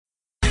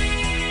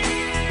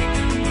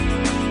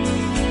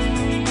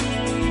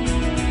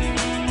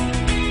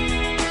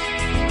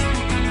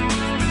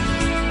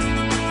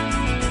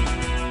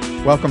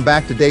Welcome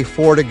back to day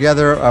 4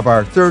 together of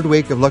our third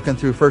week of looking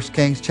through 1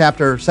 Kings,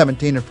 chapter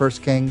 17 of 1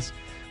 Kings.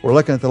 We're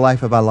looking at the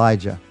life of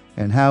Elijah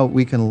and how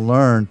we can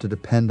learn to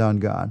depend on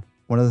God.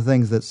 One of the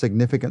things that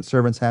significant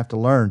servants have to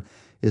learn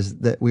is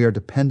that we are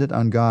dependent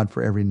on God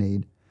for every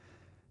need.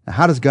 Now,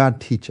 how does God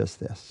teach us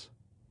this?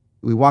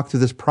 We walk through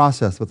this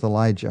process with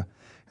Elijah.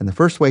 And the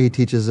first way he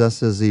teaches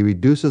us is he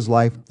reduces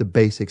life to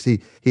basics.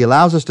 He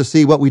allows us to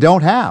see what we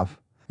don't have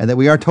and that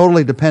we are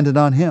totally dependent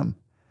on him.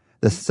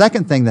 The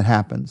second thing that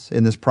happens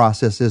in this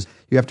process is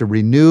you have to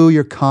renew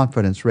your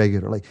confidence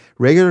regularly.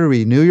 Regularly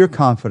renew your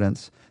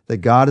confidence that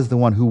God is the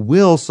one who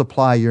will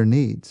supply your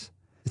needs.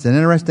 It's an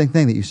interesting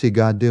thing that you see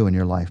God do in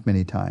your life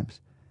many times.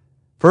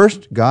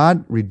 First,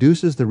 God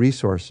reduces the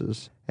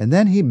resources, and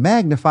then he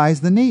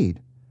magnifies the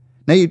need.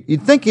 Now,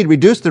 you'd think he'd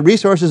reduce the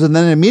resources and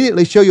then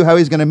immediately show you how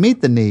he's going to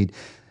meet the need.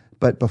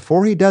 But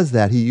before he does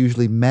that, he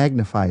usually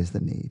magnifies the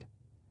need.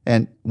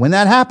 And when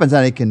that happens,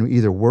 I can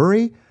either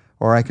worry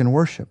or I can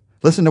worship.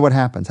 Listen to what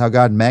happens, how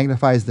God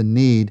magnifies the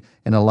need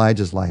in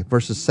Elijah's life,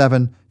 verses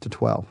 7 to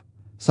 12.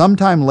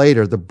 Sometime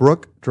later, the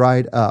brook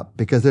dried up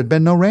because there had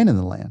been no rain in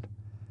the land.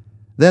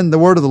 Then the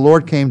word of the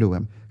Lord came to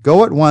him,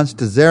 "Go at once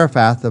to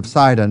Zarephath of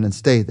Sidon and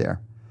stay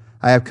there.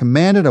 I have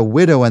commanded a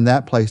widow in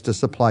that place to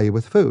supply you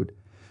with food."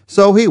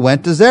 So he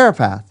went to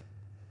Zarephath.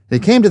 He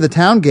came to the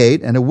town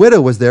gate, and a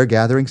widow was there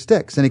gathering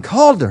sticks. And he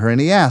called to her,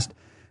 and he asked,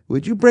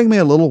 "Would you bring me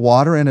a little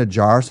water in a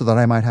jar so that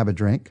I might have a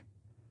drink?"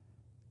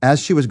 As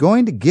she was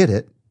going to get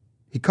it,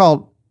 he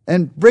called,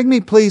 "And bring me,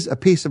 please, a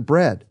piece of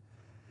bread."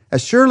 "As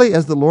surely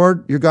as the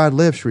Lord your God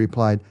lives," she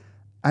replied,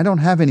 "I don't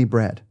have any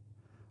bread.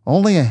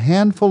 Only a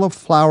handful of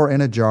flour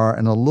in a jar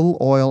and a little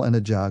oil in a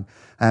jug.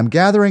 I am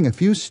gathering a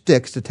few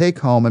sticks to take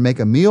home and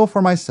make a meal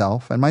for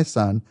myself and my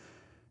son,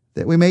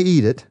 that we may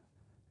eat it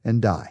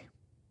and die."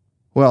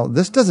 Well,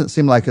 this doesn't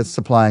seem like it's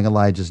supplying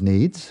Elijah's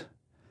needs.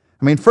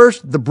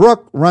 First, the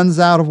brook runs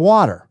out of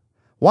water.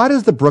 Why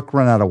does the brook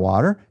run out of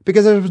water?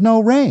 Because there was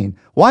no rain.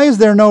 Why is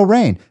there no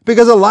rain?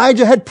 Because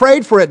Elijah had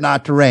prayed for it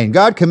not to rain.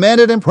 God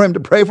commanded him for him to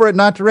pray for it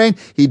not to rain.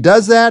 He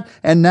does that,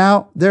 and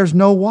now there's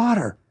no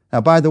water. Now,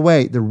 by the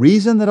way, the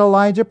reason that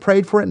Elijah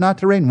prayed for it not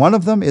to rain, one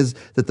of them is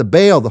that the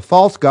Baal, the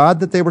false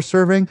god that they were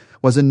serving,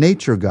 was a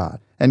nature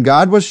god. And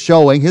God was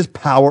showing his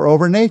power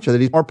over nature,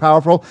 that he's more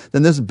powerful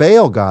than this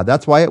Baal god.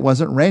 That's why it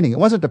wasn't raining. It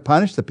wasn't to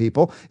punish the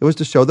people. It was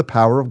to show the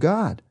power of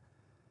God.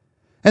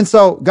 And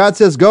so God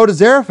says, "Go to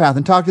Zarephath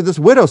and talk to this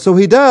widow." So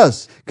he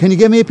does. "Can you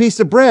give me a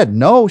piece of bread?"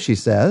 "No," she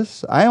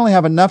says. "I only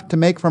have enough to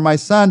make for my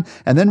son,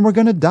 and then we're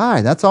going to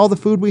die. That's all the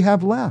food we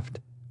have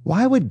left."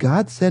 Why would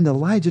God send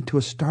Elijah to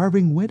a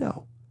starving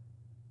widow?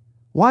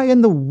 Why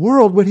in the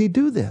world would he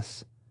do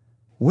this?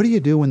 What do you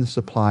do when the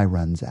supply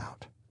runs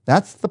out?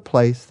 That's the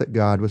place that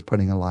God was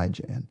putting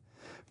Elijah in.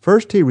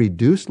 First, he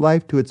reduced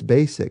life to its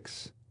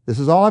basics. This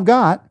is all I've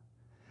got.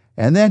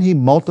 And then he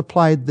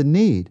multiplied the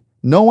need.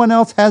 No one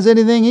else has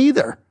anything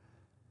either.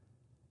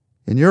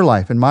 In your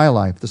life, in my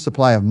life, the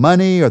supply of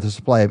money or the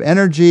supply of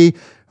energy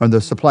or the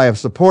supply of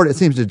support, it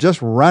seems to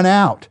just run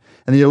out.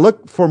 And then you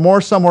look for more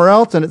somewhere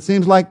else, and it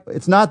seems like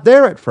it's not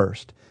there at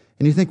first.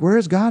 And you think, where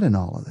is God in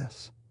all of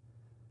this?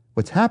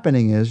 What's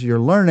happening is you're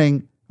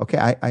learning,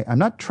 okay, I'm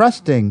not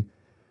trusting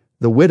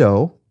the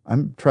widow,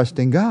 I'm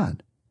trusting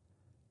God.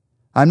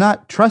 I'm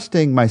not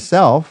trusting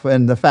myself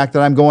and the fact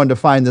that I'm going to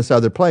find this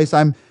other place,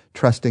 I'm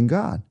trusting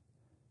God.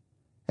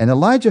 And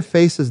Elijah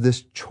faces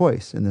this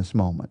choice in this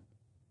moment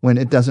when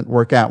it doesn't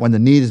work out, when the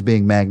need is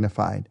being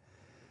magnified.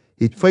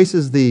 He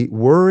faces the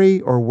worry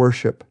or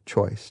worship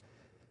choice.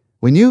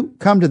 When you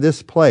come to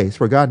this place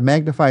where God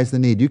magnifies the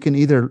need, you can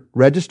either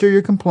register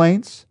your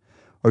complaints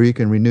or you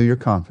can renew your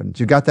confidence.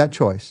 You've got that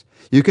choice.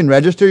 You can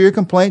register your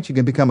complaints. You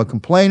can become a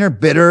complainer,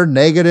 bitter,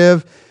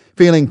 negative,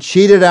 feeling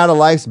cheated out of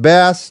life's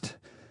best.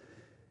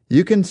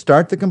 You can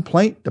start the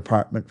complaint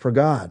department for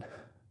God.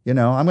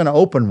 I'm going to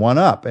open one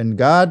up, and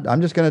God,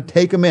 I'm just going to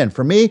take them in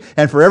for me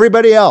and for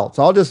everybody else.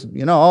 I'll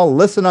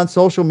listen on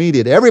social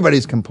media to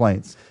everybody's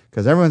complaints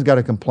because everyone's got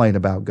a complaint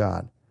about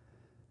God.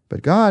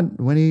 But God,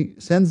 when he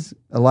sends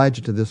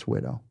Elijah to this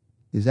widow,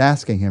 he's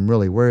asking him,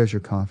 really, where is your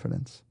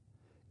confidence?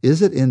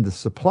 Is it in the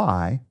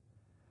supply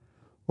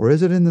or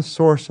is it in the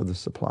source of the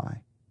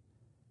supply?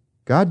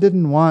 God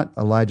didn't want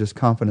Elijah's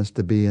confidence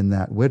to be in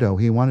that widow.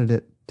 He wanted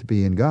it to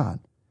be in God.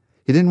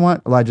 He didn't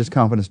want Elijah's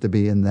confidence to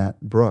be in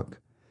that brook.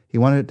 He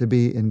wanted it to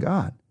be in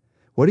God.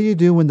 What do you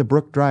do when the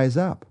brook dries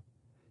up?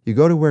 You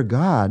go to where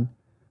God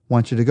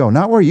wants you to go.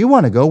 Not where you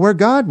want to go, where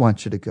God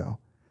wants you to go.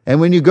 And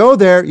when you go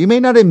there, you may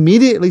not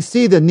immediately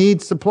see the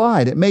need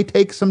supplied. It may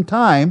take some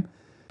time,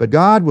 but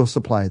God will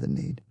supply the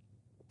need.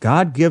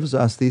 God gives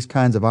us these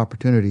kinds of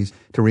opportunities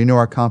to renew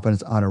our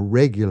confidence on a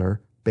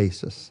regular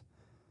basis.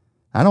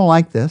 I don't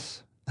like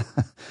this.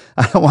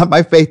 I don't want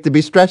my faith to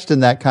be stretched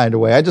in that kind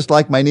of way. I just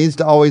like my needs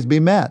to always be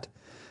met.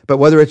 But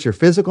whether it's your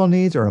physical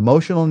needs or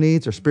emotional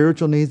needs or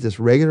spiritual needs, this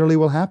regularly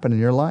will happen in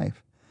your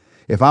life.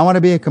 If I want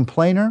to be a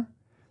complainer,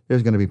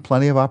 there's going to be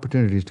plenty of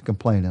opportunities to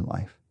complain in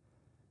life.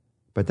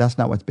 But that's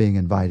not what's being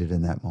invited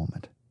in that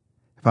moment.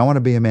 If I want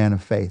to be a man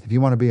of faith, if you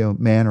want to be a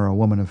man or a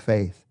woman of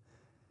faith,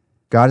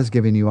 God is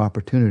giving you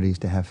opportunities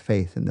to have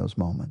faith in those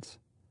moments.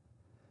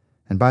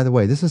 And by the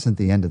way, this isn't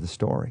the end of the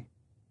story.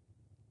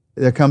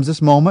 There comes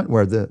this moment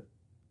where the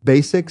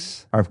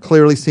basics are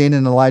clearly seen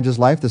in Elijah's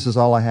life. This is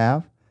all I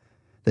have.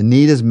 The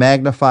need is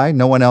magnified.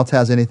 No one else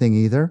has anything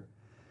either.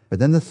 But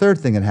then the third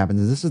thing that happens,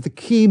 and this is the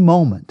key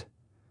moment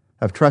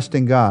of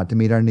trusting God to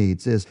meet our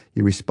needs, is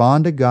you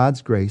respond to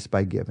God's grace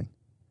by giving.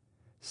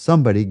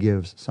 Somebody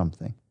gives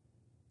something.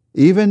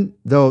 Even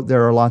though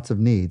there are lots of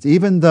needs,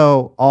 even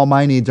though all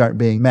my needs aren't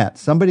being met,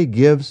 somebody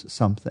gives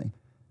something.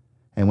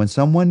 And when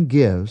someone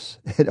gives,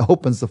 it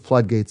opens the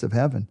floodgates of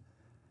heaven.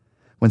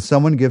 When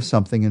someone gives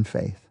something in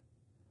faith.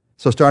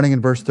 So starting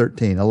in verse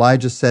 13,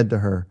 Elijah said to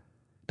her,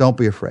 "Don't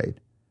be afraid.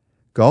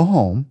 Go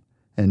home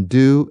and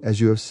do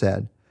as you have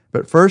said.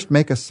 But first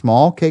make a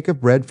small cake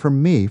of bread for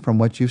me from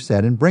what you've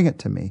said and bring it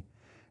to me.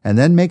 And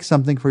then make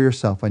something for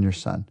yourself and your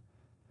son.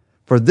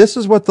 For this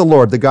is what the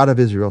Lord, the God of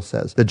Israel,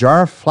 says. The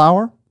jar of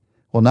flour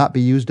will not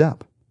be used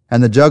up,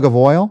 and the jug of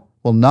oil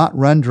will not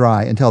run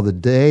dry until the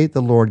day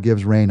the Lord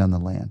gives rain on the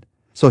land."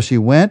 So she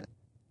went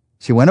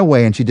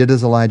away and she did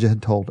as Elijah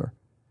had told her.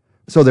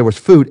 So there was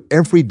food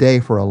every day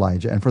for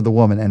Elijah and for the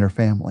woman and her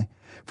family.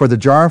 For the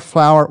jar of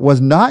flour was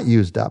not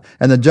used up,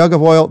 and the jug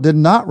of oil did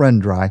not run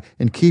dry,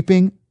 in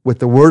keeping with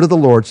the word of the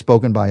Lord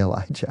spoken by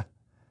Elijah.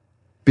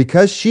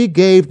 Because she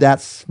gave that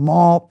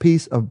small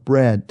piece of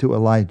bread to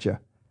Elijah,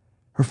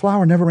 her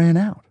flour never ran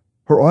out.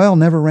 Her oil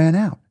never ran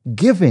out.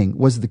 Giving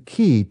was the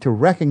key to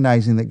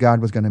recognizing that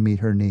God was going to meet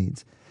her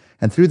needs.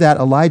 And through that,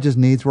 Elijah's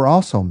needs were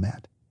also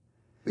met.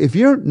 If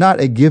you're not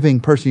a giving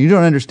person, you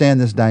don't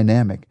understand this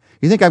dynamic.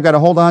 You think I've got to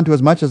hold on to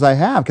as much as I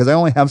have because I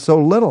only have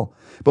so little.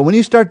 But when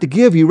you start to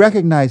give, you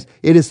recognize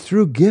it is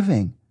through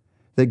giving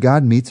that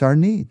God meets our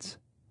needs.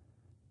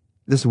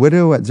 This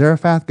widow at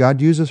Zarephath,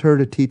 God uses her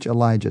to teach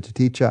Elijah, to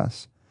teach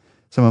us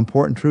some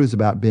important truths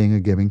about being a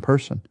giving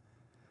person.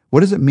 What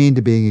does it mean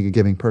to being a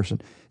giving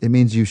person? It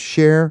means you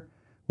share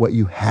what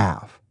you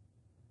have.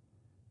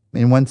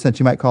 In one sense,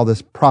 you might call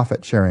this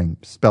profit sharing,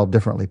 spelled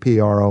differently,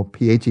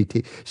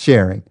 P-R-O-P-H-E-T,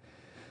 sharing.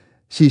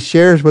 She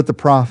shares with the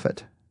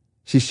prophet.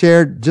 She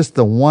shared just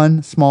the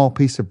one small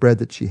piece of bread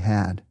that she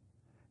had,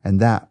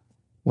 and that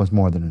was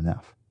more than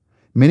enough.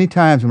 Many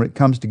times when it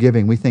comes to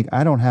giving, we think,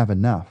 I don't have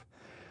enough.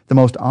 The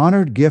most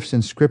honored gifts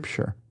in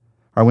Scripture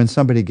are when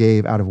somebody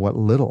gave out of what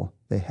little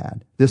they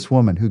had. This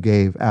woman who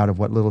gave out of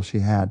what little she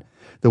had.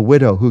 The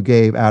widow who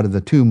gave out of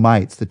the 2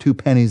 mites, the 2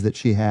 pennies that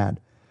she had.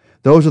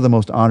 Those are the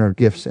most honored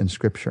gifts in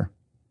Scripture.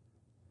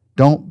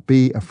 Don't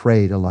be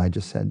afraid,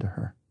 Elijah said to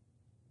her.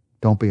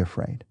 Don't be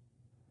afraid.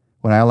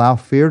 When I allow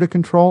fear to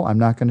control, I'm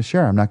not going to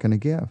share. I'm not going to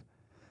give.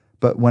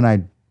 But when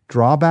I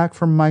draw back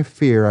from my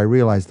fear, I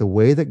realize the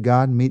way that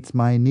God meets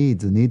my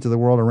needs, the needs of the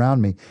world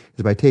around me,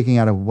 is by taking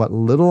out of what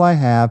little I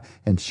have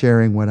and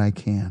sharing what I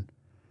can.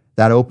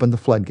 That opened the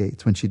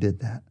floodgates when she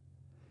did that.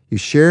 You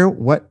share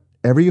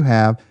whatever you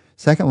have.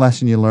 Second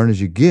lesson you learn is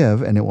you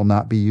give, and it will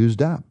not be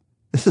used up.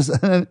 This is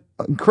an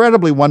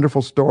incredibly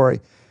wonderful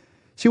story.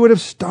 She would have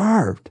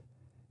starved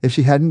if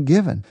she hadn't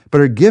given.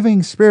 But her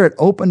giving spirit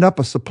opened up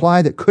a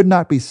supply that could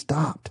not be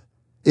stopped.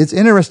 It's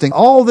interesting.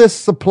 All this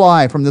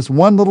supply from this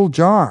one little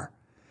jar,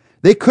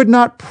 they could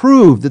not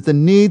prove that the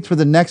needs for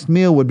the next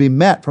meal would be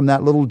met from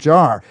that little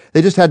jar.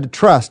 They just had to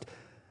trust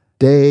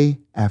day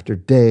after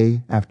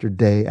day after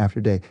day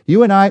after day.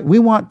 You and I, we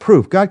want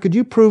proof. God, could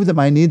you prove that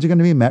my needs are going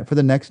to be met for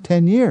the next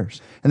 10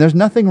 years? And there's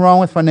nothing wrong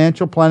with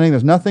financial planning.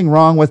 There's nothing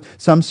wrong with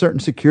some certain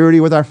security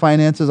with our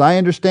finances. I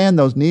understand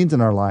those needs in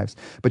our lives,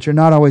 but you're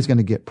not always going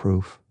to get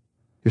proof.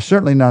 You're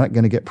certainly not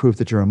going to get proof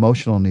that your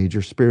emotional needs,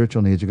 your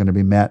spiritual needs are going to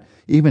be met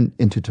even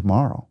into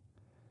tomorrow.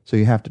 So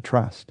you have to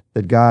trust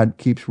that God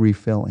keeps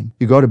refilling.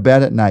 You go to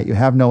bed at night, you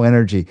have no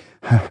energy.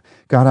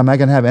 God, am I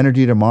going to have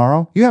energy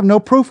tomorrow? You have no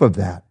proof of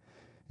that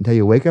until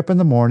you wake up in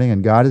the morning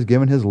and God has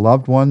given his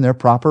loved one their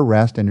proper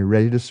rest and you're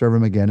ready to serve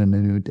him again in a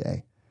new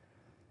day.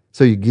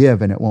 So you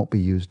give and it won't be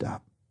used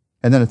up.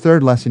 And then a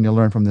third lesson you'll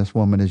learn from this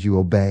woman is you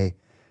obey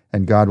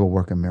and God will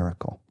work a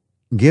miracle.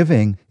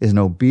 Giving is an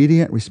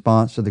obedient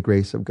response to the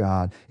grace of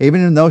God.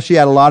 Even though she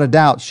had a lot of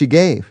doubts, she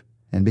gave.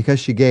 And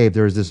because she gave,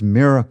 there was this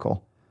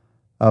miracle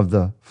of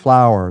the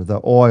flour, the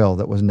oil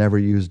that was never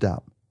used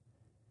up.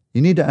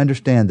 You need to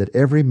understand that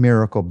every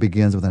miracle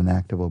begins with an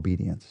act of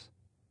obedience.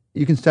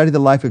 You can study the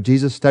life of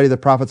Jesus, study the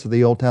prophets of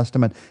the Old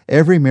Testament.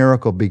 Every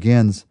miracle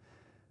begins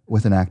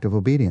with an act of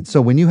obedience.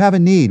 So when you have a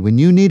need, when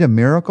you need a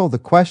miracle, the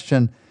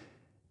question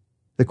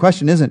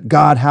isn't,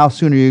 God, how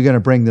soon are you going to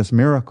bring this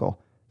miracle?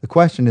 The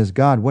question is,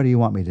 God, what do you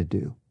want me to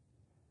do?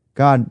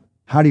 God,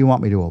 how do you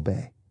want me to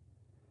obey?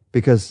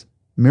 Because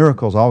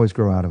miracles always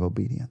grow out of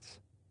obedience.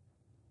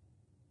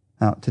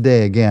 Now,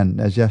 today, again,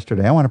 as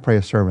yesterday, I want to pray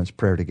a servant's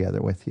prayer together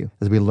with you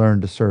as we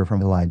learn to serve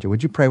from Elijah.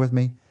 Would you pray with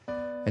me?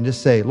 And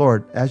just say,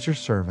 Lord, as your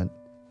servant,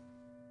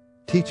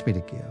 teach me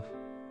to give.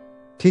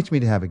 Teach me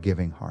to have a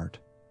giving heart.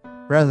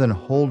 Rather than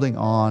holding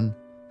on,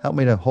 help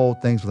me to hold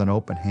things with an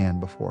open hand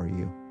before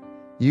you.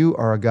 You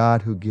are a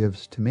God who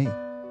gives to me.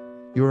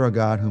 You are a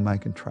God whom I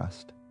can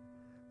trust.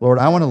 Lord,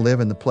 I want to live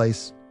in the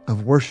place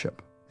of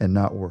worship and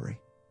not worry.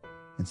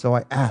 And so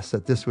I ask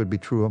that this would be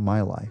true of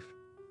my life.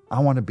 I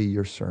want to be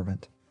your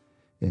servant.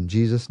 In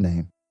Jesus'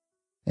 name,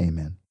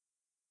 amen.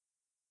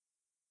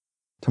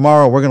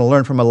 Tomorrow we're going to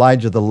learn from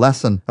Elijah the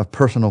lesson of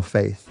personal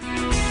faith.